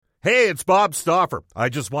Hey, it's Bob Stauffer. I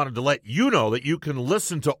just wanted to let you know that you can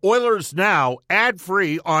listen to Oilers Now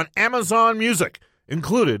ad-free on Amazon Music,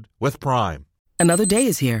 included with Prime. Another day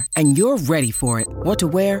is here, and you're ready for it. What to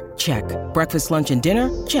wear? Check. Breakfast, lunch, and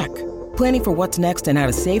dinner? Check. Planning for what's next and how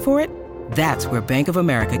to save for it? That's where Bank of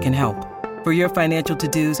America can help. For your financial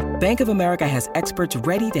to-dos, Bank of America has experts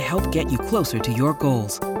ready to help get you closer to your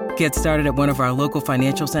goals. Get started at one of our local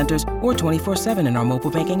financial centers or 24/7 in our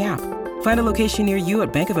mobile banking app. Find a location near you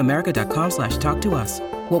at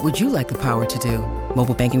bankofamerica.com/talktous. What would you like the power to do?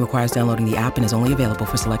 Mobile banking requires downloading the app and is only available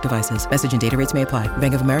for select devices. Message and data rates may apply.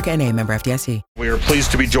 Bank of America N.A., member FDIC. We are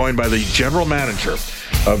pleased to be joined by the general manager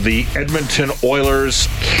of the Edmonton Oilers,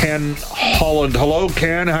 Ken Holland. Hello,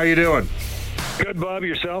 Ken. How you doing? Good, Bob.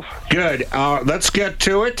 Yourself? Good. Let's get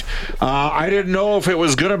to it. I didn't know if it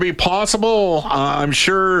was going to be possible. I'm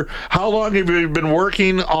sure. How long have you been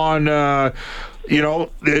working on...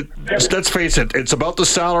 let's face it, it's about the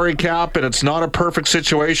salary cap, and it's not a perfect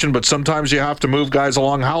situation, but sometimes you have to move guys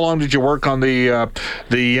along. How long did you work on the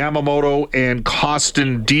Yamamoto and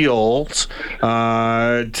Costin deals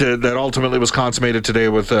that ultimately was consummated today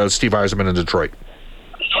with Steve Yzerman in Detroit?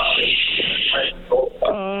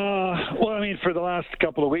 For the last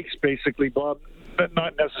couple of weeks, basically, Bob,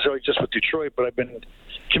 not necessarily just with Detroit, but I've been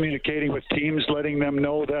communicating with teams, letting them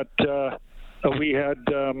know that we had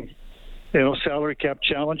salary cap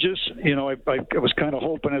challenges. I was kind of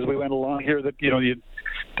hoping as we went along here that,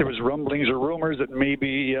 there was rumblings or rumors that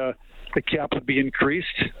maybe the cap would be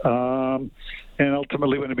increased. And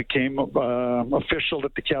ultimately when it became official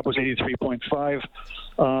that the cap was 83.5,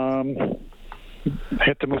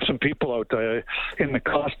 had to move some people out in the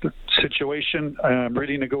cost situation.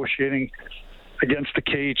 Really negotiating against the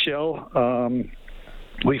KHL.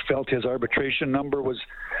 We felt his arbitration number was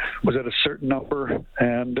at a certain number,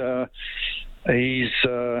 and he's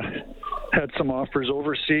had some offers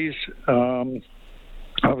overseas.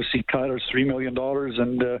 Obviously, Kyler's $3 million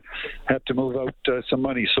and had to move out some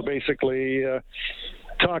money. So basically,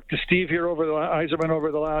 talked to Steve here Yzerman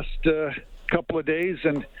over the last couple of days,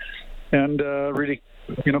 and really,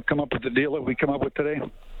 come up with the deal that we come up with today.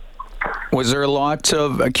 Was there a lot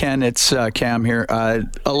of, Ken, it's Cam here, a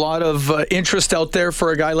lot of interest out there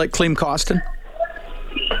for a guy like Klim Kostin?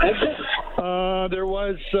 There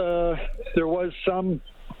was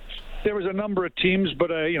a number of teams,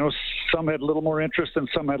 but some had a little more interest and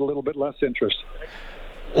some had a little bit less interest.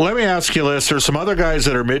 Let me ask you this. There's some other guys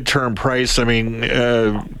that are midterm priced. I mean,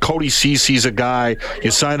 Cody Cece's a guy.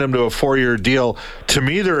 You signed him to a 4-year deal. To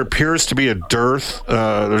me, there appears to be a dearth.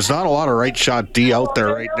 There's not a lot of right shot D out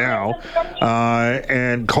there right now.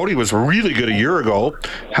 And Cody was really good a year ago.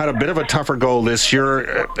 Had a bit of a tougher go this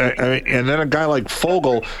year. And then a guy like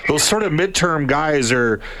Fogle. Those sort of midterm guys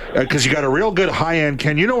are, because you got a real good high end.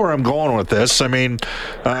 Ken, you know where I'm going with this. I mean,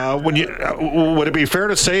 would it be fair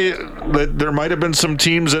to say that there might have been some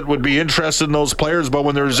teams that would be interested in those players, but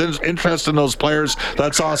when there's interest in those players,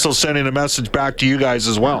 that's also sending a message back to you guys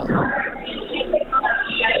as well?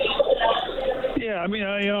 Yeah, I mean,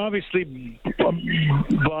 obviously,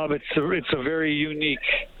 Bob, it's a very unique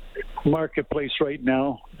marketplace right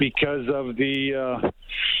now because of the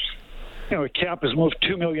cap has moved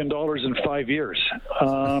 $2 million in 5 years.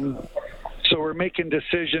 So we're making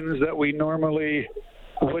decisions that we normally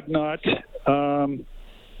would not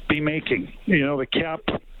be making. The cap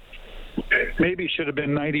maybe should have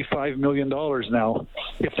been $95 million now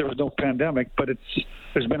if there was no pandemic, but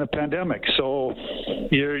there's been a pandemic, so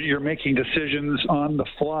you're making decisions on the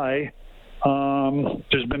fly.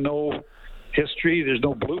 There's been no history, there's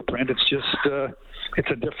no blueprint. It's just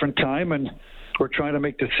it's a different time, and we're trying to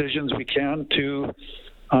make decisions we can to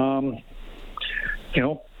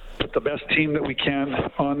put the best team that we can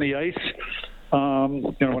on the ice.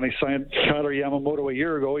 When I signed Tyler Yamamoto a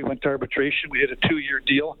year ago, he went to arbitration. We did a 2-year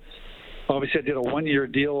deal. Obviously, I did a 1-year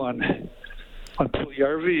deal on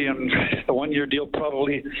Puljujärvi, and the 1-year deal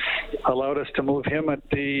probably allowed us to move him at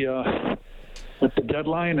the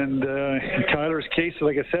deadline. And in Tyler's case,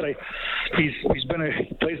 like I said, he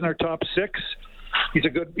plays in our top 6. He's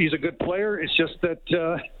a good player. It's just that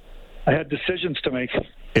I had decisions to make.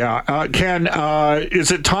 Yeah. Ken,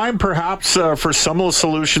 is it time perhaps for some of the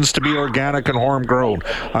solutions to be organic and homegrown?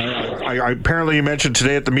 Apparently you mentioned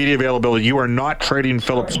today at the media availability you are not trading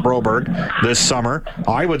Phillips Broberg this summer.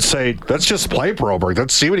 I would say let's just play Broberg.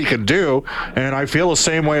 Let's see what he can do. And I feel the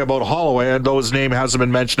same way about Holloway, though his name hasn't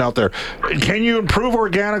been mentioned out there. Can you improve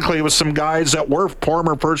organically with some guys that were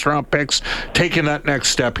former first-round picks taking that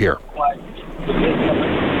next step here?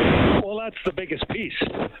 Well, that's the biggest piece.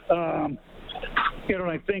 And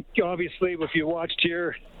I think, obviously, if you watched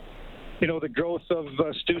here the growth of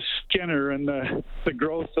Stu Skinner and the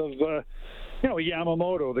growth of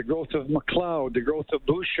Yamamoto, the growth of McLeod, the growth of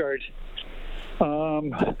Bouchard.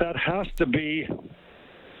 That has to be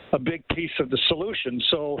a big piece of the solution.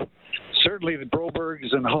 So certainly the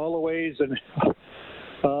Brobergs and Holloways and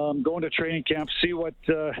going to training camp, see where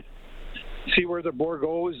the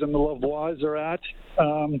Bourgaults and the Lavois are at,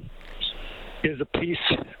 is a piece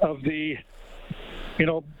of the,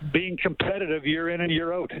 being competitive year in and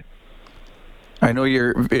year out. I know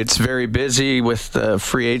it's very busy with the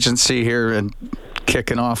free agency here and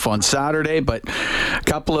kicking off on Saturday, but a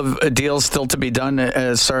couple of deals still to be done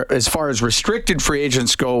as far as restricted free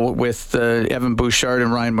agents go with Evan Bouchard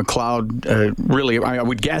and Ryan McLeod. Really, I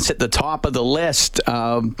would guess at the top of the list.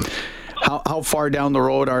 How far down the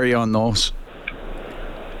road are you on those?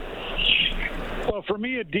 Well, for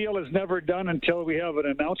me, a deal is never done until we have an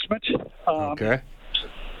announcement. Okay.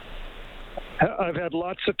 I've had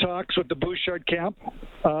lots of talks with the Bouchard camp.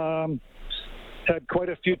 Had quite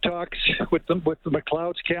a few talks with the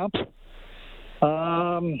McLeod's camp.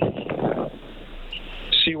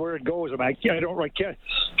 See where it goes. I can't.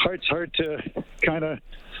 It's hard to kind of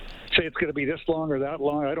say it's going to be this long or that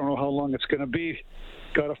long. I don't know how long it's going to be.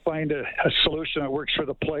 Got to find a solution that works for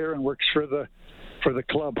the player and works for the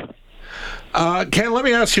club. Ken, let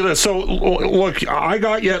me ask you this. So, look, I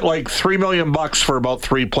got you at like $3 million for about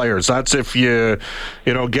 3 players. That's if you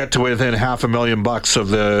get to within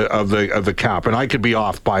 $500,000 of the cap, and I could be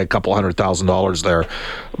off by a couple $100,000 there.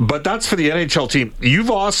 But that's for the NHL team.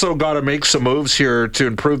 You've also got to make some moves here to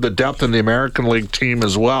improve the depth in the American League team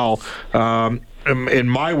as well. In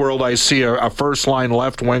my world, I see a first-line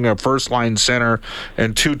left wing, a first-line center,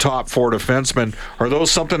 and 2 top 4 defensemen. Are those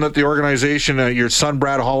something that the organization, your son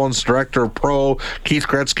Brad Holland's director of pro, Keith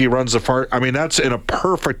Gretzky runs the far? I mean, that's in a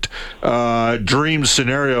perfect dream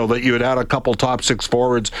scenario that you would add a couple top 6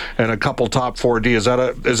 forwards and a couple top 4D.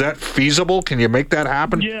 Is that feasible? Can you make that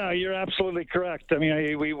happen? Yeah, you're absolutely correct. I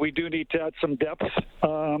mean, we do need to add some depth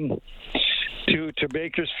to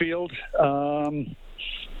Bakersfield.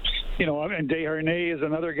 And Desharnais is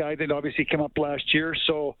another guy that obviously came up last year.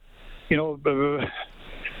 So, yes,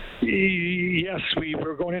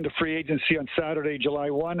 we're going into free agency on Saturday, July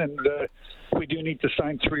 1, and we do need to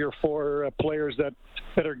sign 3 or 4 players that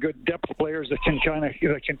are good depth players that can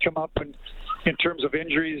come up in terms of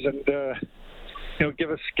injuries and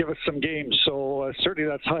give us some games. So certainly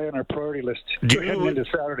that's high on our priority list heading into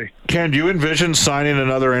Saturday. Ken, do you envision signing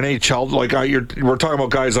another NHL? Like we're talking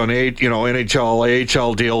about guys on NHL,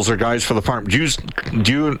 AHL deals or guys for the farm. Do you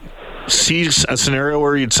see a scenario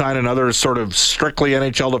where you'd sign another sort of strictly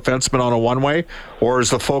NHL defenseman on a one-way, or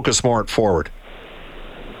is the focus more at forward?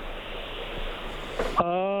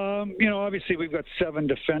 Obviously we've got 7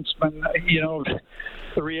 defensemen.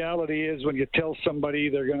 The reality is when you tell somebody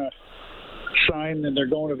they're going to sign and they're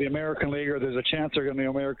going to the American League, or there's a chance they're going to the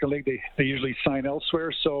American League, they usually sign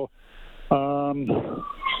elsewhere. So, do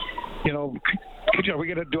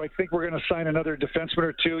I think we're going to sign another defenseman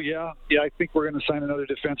or 2? Yeah, I think we're going to sign another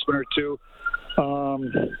defenseman or 2.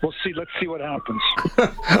 We'll see. Let's see what happens.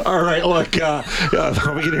 All right, look, we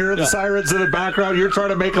can hear the sirens in the background. You're trying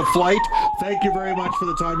to make a flight. Thank you very much for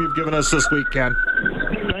the time you've given us this week, Ken.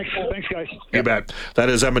 Thanks, guys. You bet. That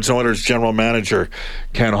is Edmonton Oilers General Manager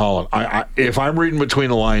Ken Holland. If I'm reading between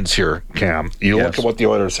the lines here, Cam, look at what the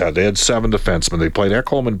Oilers had. They had 7 defensemen. They played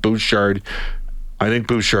Ekholm and Bouchard. I think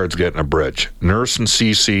Bouchard's getting a bridge. Nurse and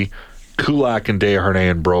Ceci, Kulak and Desharnais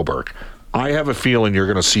and Broberg. I have a feeling you're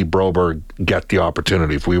going to see Broberg get the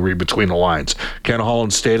opportunity if we read between the lines. Ken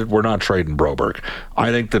Holland stated we're not trading Broberg.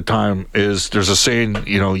 I think the time is, there's a saying,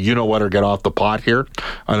 you know what, or get off the pot here.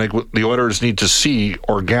 I think the Oilers need to see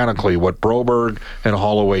organically what Broberg and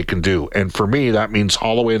Holloway can do. And for me, that means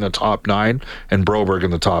Holloway in the top 9 and Broberg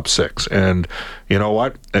in the top 6. And you know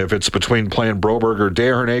what? If it's between playing Broberg or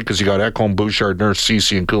Desharnais, because you got Ekholm, Bouchard, Nurse,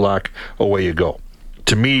 Ceci, and Kulak, away you go.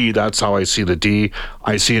 To me, that's how I see the D.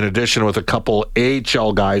 I see in addition with a couple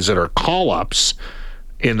AHL guys that are call-ups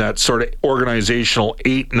in that sort of organizational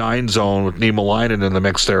 8-9 zone with Nima Leinen in the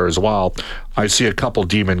mix there as well. I see a couple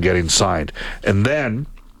D-men getting signed. And then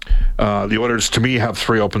the Oilers, to me, have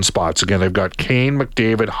 3 open spots. Again, they've got Kane,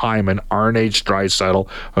 McDavid, Hyman, RNH, Draisaitl,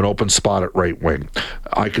 an open spot at right wing.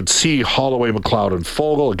 I could see Holloway, McLeod, and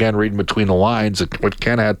Fogle. Again, reading between the lines, what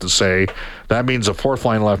Ken had to say, that means a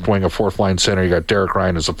 4th-line left wing, a 4th-line center. You got Derek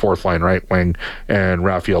Ryan as a 4th-line right wing, and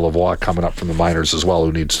Raphael Lavoie coming up from the minors as well,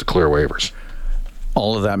 who needs to clear waivers.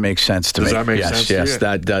 All of that makes sense to me. Does that make yes, sense to Yes, you?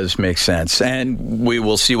 that does make sense. And we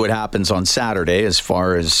will see what happens on Saturday as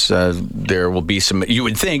far as there will be some, you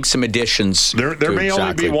would think, some additions. There may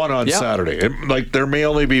only be one on Saturday. There may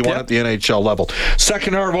only be one at the NHL level.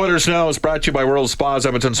 Second hour of Oilers Now is brought to you by World Spas,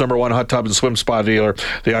 Edmonton's #1 hot tub and swim spa dealer.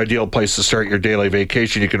 The ideal place to start your daily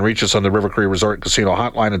vacation. You can reach us on the River Cree Resort Casino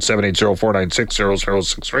hotline at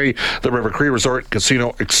 780-496-0063. The River Cree Resort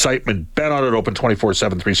Casino excitement. Bet on it, open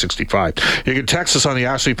 24/7, 365. You can text us on the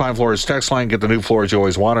Ashley Fine Floors text line. Get the new floors you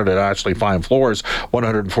always wanted at Ashley Fine Floors,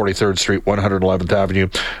 143rd Street, 111th Avenue.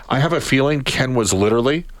 I have a feeling Ken was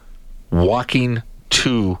literally walking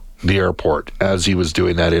to the airport as he was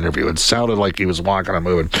doing that interview. It sounded like he was walking and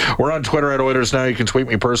moving. We're on Twitter at Oilers Now. You can tweet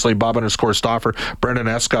me personally, Bob_Stauffer. Brendan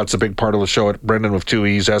Escott's a big part of the show at Brendan with 2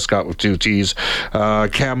 E's, Escott with 2 T's.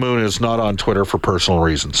 Cam Moon is not on Twitter for personal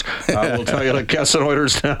reasons. We'll tell you that guests at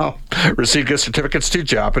Oilers Now receive gift certificates to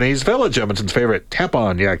Japanese Village, Edmonton's favorite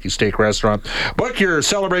teppanyaki steak restaurant. Book your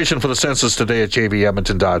celebration for the census today at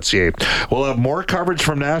jvedmonton.ca. We'll have more coverage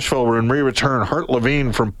from Nashville when we return. Hart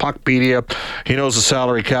Levine from Puckpedia. He knows the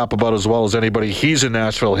salary cap about as well as anybody. He's in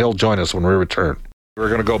Nashville. He'll join us when we return. We're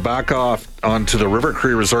going to go back off onto the River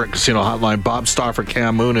Cree Resort and Casino hotline. Bob Stauffer,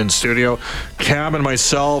 Cam Moon in studio. Cam and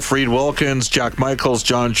myself, Reed Wilkins, Jack Michaels,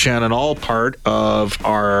 John Shannon, all part of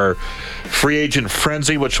our free agent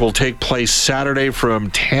frenzy, which will take place Saturday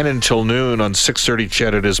from 10 until noon on 630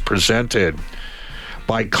 CHED. It is presented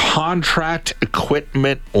by Contract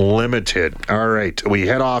Equipment Limited. All right, we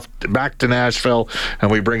head off back to Nashville,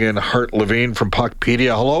 and we bring in Hart Levine from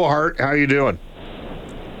Puckpedia. Hello, Hart. How you doing?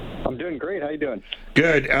 I'm doing great. How you doing?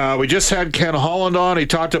 Good. We just had Ken Holland on. He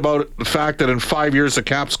talked about the fact that in 5 years the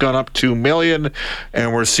cap's gone up $2 million,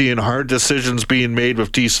 and we're seeing hard decisions being made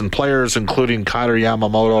with decent players, including Kailer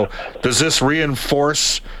Yamamoto. Does this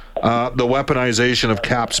reinforce the weaponization of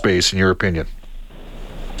cap space, in your opinion?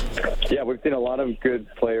 Yeah, we've seen a lot of good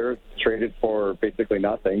players traded for basically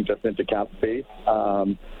nothing, just into cap space.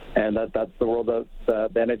 And that's the world that the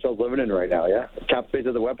NHL is living in right now, yeah. Cap space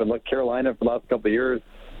is a weapon. Look, Carolina, for the last couple of years,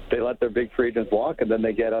 they let their big free agents walk, and then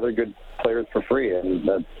they get other good players for free. And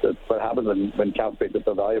that's what happens when cap space is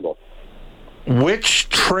so valuable. Which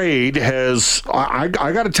trade has... I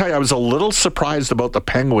got to tell you, I was a little surprised about the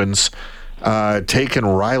Penguins taking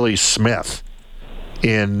Riley Smith.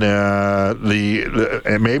 And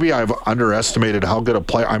maybe I've underestimated how good a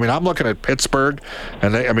player. I mean, I'm looking at Pittsburgh,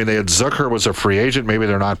 and they had Zucker was a free agent. Maybe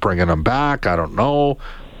they're not bringing him back. I don't know.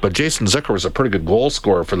 But Jason Zucker was a pretty good goal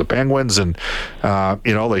scorer for the Penguins, and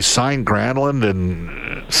they signed Granlund,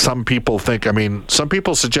 and some people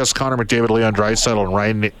suggest Connor McDavid, Leon Draisaitl, and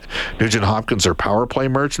Ryan Nugent-Hopkins are power play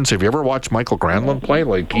merchants. Have you ever watched Michael Granlund play?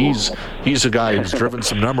 Like he's a guy who's driven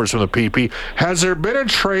some numbers from the PP. Has there been a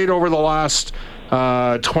trade over the last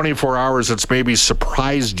 24 hours that's maybe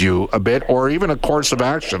surprised you a bit, or even a course of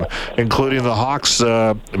action, including the Hawks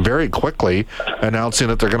very quickly announcing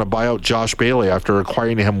that they're going to buy out Josh Bailey after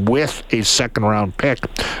acquiring him with a second-round pick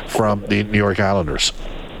from the New York Islanders?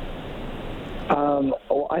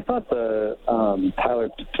 Well, I thought the Tyler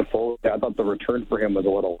Toffoli, I thought the return for him was a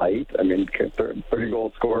little light. I mean, 30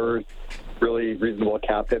 goal scorers, really reasonable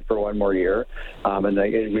cap hit for one more year. And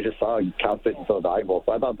we just saw cap space is so valuable.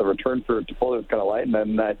 So I thought the return for Toffoli was kind of light, and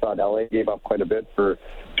then I thought LA gave up quite a bit for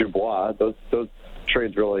Dubois. Those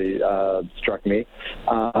trades really struck me.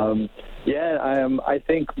 I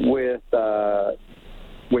think with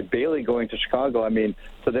Bailey going to Chicago, I mean,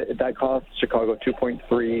 so that cost Chicago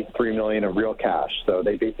 $2.33 million of real cash. So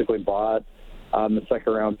they basically bought a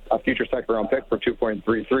future second round pick for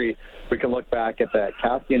 $2.33. We can look back at that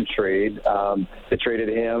Cassian trade. They traded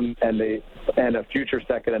him and a future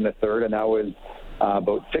second and a third, and that was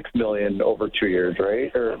about $6 million over 2 years,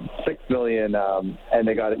 right? Or $6 million, and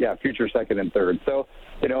they got future second and third. So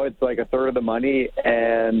it's like a third of the money,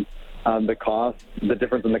 and the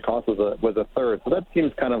difference in the cost was a third. So that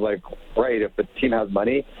seems kind of like right. If the team has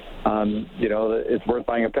money, it's worth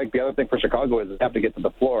buying a pick. The other thing for Chicago is they have to get to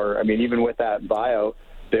the floor. I mean, even with that buyout,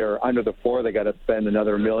 they're under the floor. They got to spend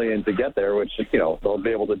another $1 million to get there, which they'll be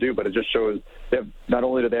able to do. But it just shows not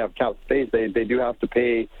only do they have cap space, they do have to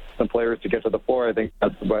pay some players to get to the floor. I think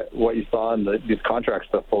that's what you saw in these contracts: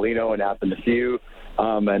 the Foligno and Athanasiou,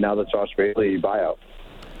 and now the Josh Bailey buyout.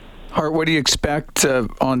 Hart, what do you expect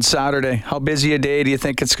on Saturday? How busy a day do you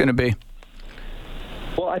think it's going to be?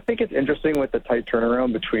 Well, I think it's interesting with the tight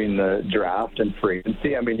turnaround between the draft and free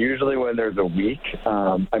agency. I mean, usually when there's a week,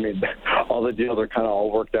 all the deals are kind of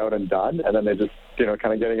all worked out and done, and then they just,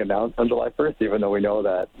 kind of getting announced on July 1st, even though we know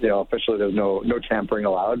that, officially there's no tampering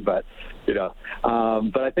allowed. But,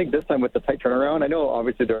 but I think this time with the tight turnaround, I know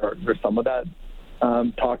obviously there's some of that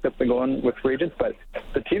talk that's been going with free agents, but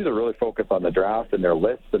the teams are really focused on the draft and their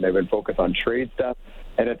lists, and they've been focused on trade stuff.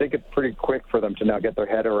 And I think it's pretty quick for them to now get their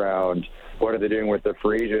head around what are they doing with their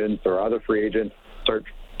free agents or other free agents, start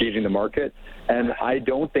gauging the market. And I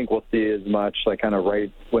don't think we'll see as much like kind of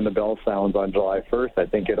right when the bell sounds on July 1st. I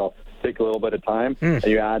think it'll take a little bit of time. And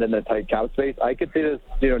you add in the tight cap space. I could see this,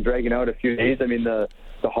 dragging out a few days. I mean, the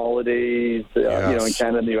holidays, Yes. in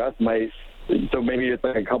Canada and the U.S. might. So maybe it's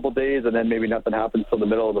like a couple days, and then maybe nothing happens till the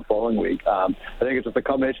middle of the following week. I think it's just a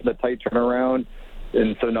combination of the tight turnaround,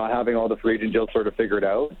 and so not having all the free agent deals sort of figured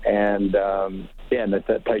out, and and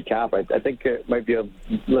that tight cap. I think it might be a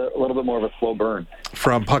little bit more of a slow burn.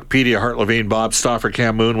 From Puckpedia, Hart, Levine, Bob Stauffer,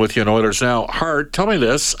 Cam Moon with you on Oilers Now. Hart, tell me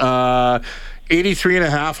this: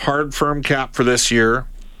 83.5 hard firm cap for this year.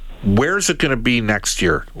 Where's it going to be next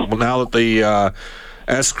year? Well, now that the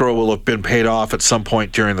escrow will have been paid off at some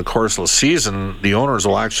point during the course of the season, the owners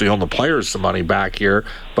will actually own the players some money back here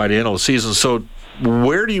by the end of the season. So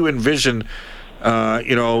where do you envision,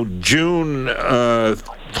 June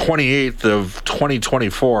 28th of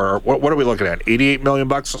 2024, what are we looking at? $88 million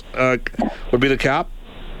would be the cap?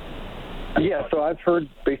 Yeah, so I've heard,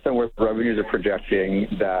 based on where the revenues are projecting,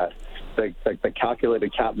 that the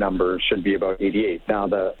calculated cap number should be about 88. Now,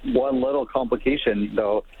 the one little complication,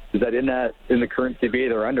 though, is that in the current CBA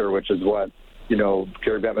they're under, which is what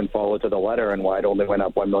Gary Bettman followed to the letter, and why it only went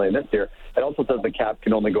up $1 million this year. It also says the cap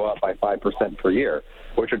can only go up by 5% per year,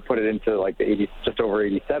 which would put it into like just over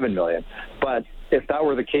 $87 million. But if that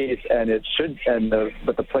were the case,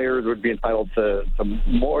 but the players would be entitled to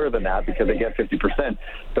more than that because they get 50%,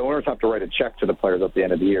 the owners have to write a check to the players at the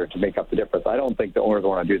end of the year to make up the difference. I don't think the owners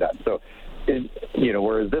want to do that. So,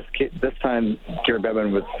 whereas this time Gary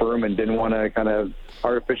Bettman was firm and didn't want to kind of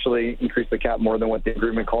artificially increase the cap more than what the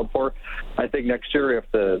agreement called for, I think next year,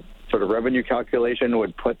 if the sort of revenue calculation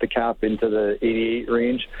would put the cap into the 88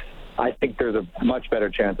 range, I think there's a much better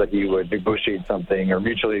chance that he would negotiate something or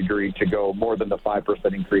mutually agree to go more than the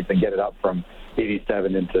 5% increase and get it up from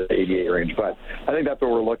 87 into the 88 range. But I think that's what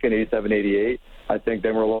we're looking, 87, 88. I think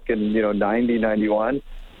then we're looking, 90, 91.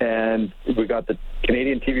 And we got the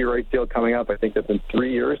Canadian TV rights deal coming up. I think that's in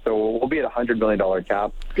 3 years. So we'll be at $100 million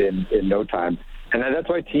cap in no time. And that's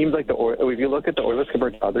why teams like the Oilers, if you look at the Oilers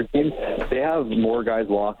compared to other teams, they have more guys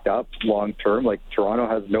locked up long term. Like Toronto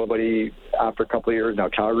has nobody after a couple of years. Now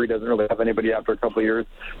Calgary doesn't really have anybody after a couple of years.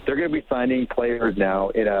 They're going to be signing players now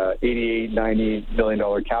in a $88, $90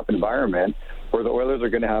 million cap environment, where the Oilers are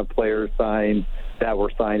going to have players signed that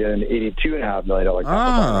were signed in an $82.5 million cap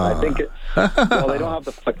environment. I think they don't have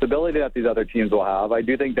the flexibility that these other teams will have. I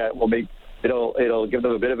do think that will make it'll give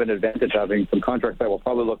them a bit of an advantage having some contracts that will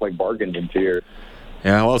probably look like bargains in 2 years.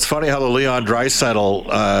 Yeah, well, it's funny how the Leon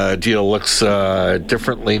Draisaitl deal looks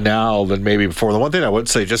differently now than maybe before. The one thing I would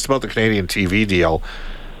say just about the Canadian TV deal,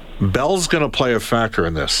 Bell's going to play a factor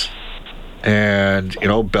in this. And,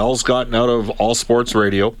 Bell's gotten out of all sports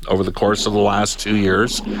radio over the course of the last 2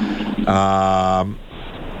 years.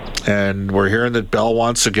 And we're hearing that Bell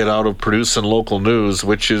wants to get out of producing local news,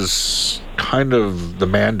 which is kind of the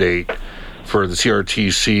mandate for the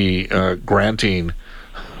CRTC granting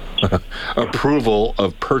approval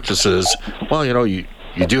of purchases. Well, you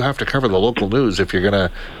do have to cover the local news if you're going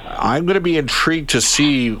to. I'm going to be intrigued to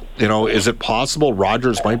see, is it possible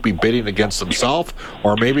Rogers might be bidding against himself,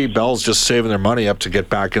 or maybe Bell's just saving their money up to get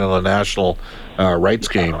back into the national rights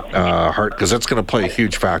game, Hart, because that's going to play a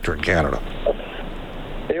huge factor in Canada.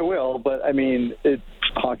 It will, but I mean,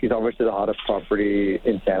 hockey's obviously the hottest property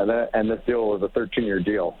in Canada, and this deal was a 13-year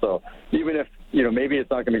deal. So even if, maybe it's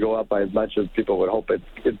not going to go up by as much as people would hope, they're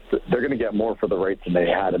going to get more for the rights than they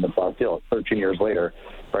had in the last deal. It's 13 years later,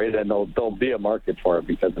 right? And there'll be a market for it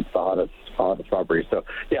because it's the hottest property. So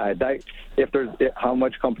yeah, how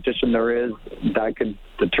much competition there is, that could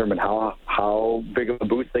determine how big of a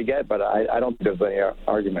boost they get. But I don't think there's any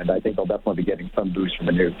argument. I think they'll definitely be getting some boost from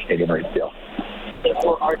the new Canadian rights deal.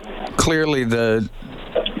 Clearly, the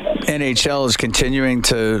NHL is continuing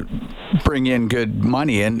to bring in good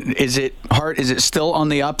money, and is it still on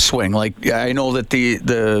the upswing? Like, I know that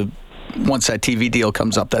the once that TV deal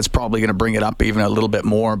comes up, that's probably going to bring it up even a little bit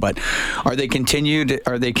more. But are they continuing to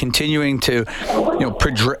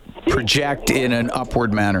project in an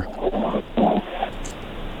upward manner?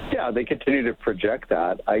 Yeah, they continue to project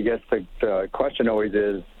that. I guess the question always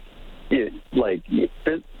is, this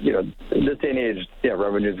day and age,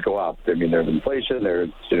 revenues go up. I mean, there's inflation, there's,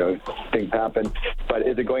 things happen, but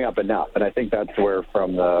is it going up enough? And I think that's where,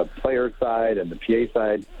 from the player side and the PA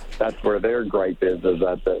side, that's where their gripe is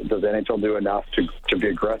that does the NHL do enough to be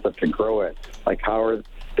aggressive to grow it? Like,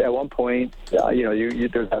 at one point,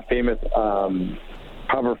 there's that famous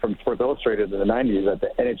cover from Sports Illustrated in the 90s that the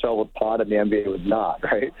NHL was pot and the NBA was not,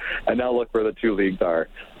 right? And now look where the two leagues are.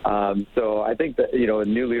 So I think that,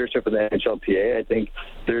 new leadership in the NHLPA, I think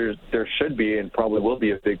there should be and probably will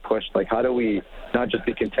be a big push. Like, how do we not just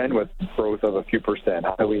be content with growth of a few percent?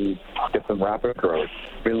 How do we get some rapid growth?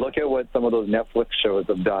 I mean, look at what some of those Netflix shows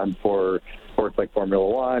have done for sports like Formula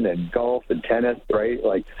One and golf and tennis, right?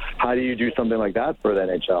 Like, how do you do something like that for the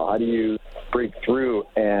NHL? How do you break through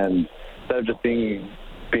and instead of just being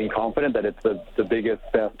confident that it's the biggest,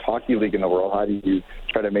 best hockey league in the world, how do you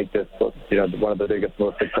try to make this, one of the biggest,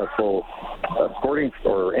 most successful sporting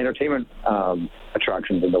or entertainment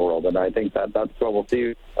attractions in the world? And I think that's what we'll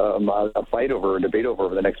see a fight over, a debate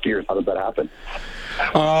over the next years. How does that happen?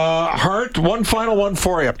 Hart, one final one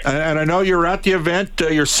for you. And I know you're at the event.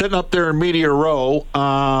 You're sitting up there in Media Row.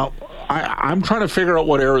 I'm trying to figure out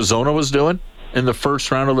what Arizona was doing in the first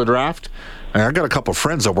round of the draft. And I got a couple of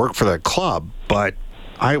friends that work for that club, but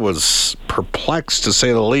I was perplexed, to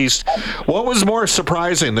say the least. What was more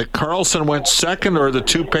surprising, that Carlson went second or the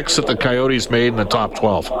two picks that the Coyotes made in the top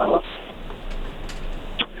 12?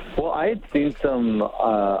 Well, I had seen some,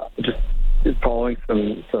 just following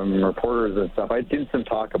some reporters and stuff, I'd seen some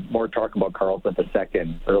more talk about Carlson the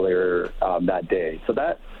second earlier that day. So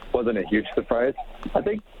that wasn't a huge surprise. I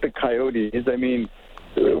think the Coyotes,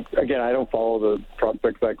 again, I don't follow the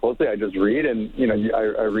prospects that closely. I just read, and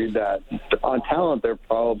I read that on talent,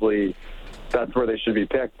 that's where they should be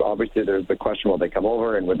picked. Obviously, there's the question: will they come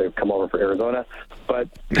over, and would they come over for Arizona? But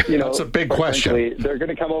that's a big question. They're going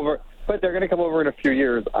to come over, but they're going to come over in a few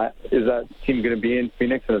years. Is that team going to be in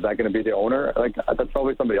Phoenix, and is that going to be the owner? Like, that's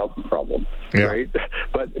probably somebody else's problem, right?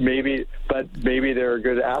 But maybe they're a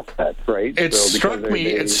good asset, right? It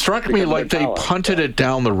struck me like they punted it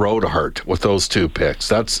down the road, Hart, with those two picks.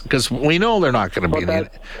 That's because we know they're not going to be.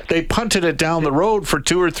 They punted it down the road for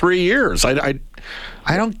 2 or 3 years.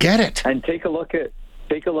 I don't get it. And take a look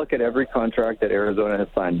at every contract that Arizona has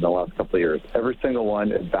signed in the last couple of years. Every single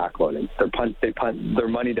one is backloading. They punt their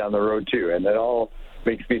money down the road too, and that all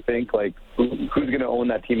makes me think, like, who's going to own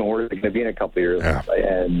that team and where are they going to be in a couple of years? Yeah.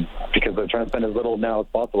 And because they're trying to spend as little now as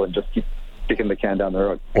possible and just keep kicking the can down the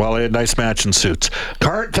road. Well, a nice match in suits.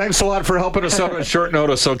 Hart, thanks a lot for helping us out on short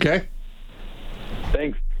notice. Okay.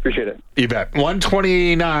 Thanks. Appreciate it. You bet.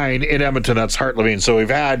 129 in Edmonton. That's Hart Levine. So we've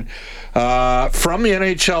had from the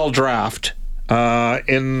NHL draft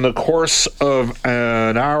in the course of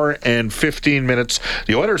an hour and 15 minutes,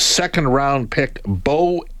 the Oilers' second-round pick,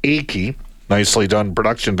 Bo Akey. Nicely done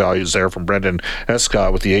production values there from Brendan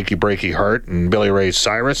Escott with the Achy Breaky Heart and Billy Ray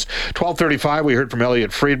Cyrus. 12:35, we heard from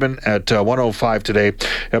Elliot Friedman. At 1:05 today,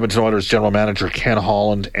 Edmonton Oilers general manager Ken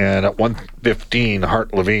Holland. And at 1:15,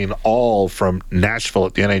 Hart Levine, all from Nashville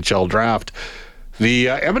at the NHL draft. The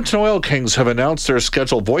Edmonton Oil Kings have announced their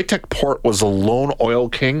schedule. Wojtek Port was a lone Oil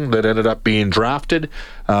King that ended up being drafted.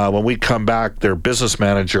 When we come back, their business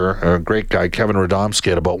manager, a great guy, Kevin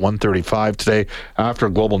Radomski, at about 1:35 today after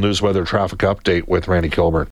a Global News Weather Traffic Update with Randy Kilburn.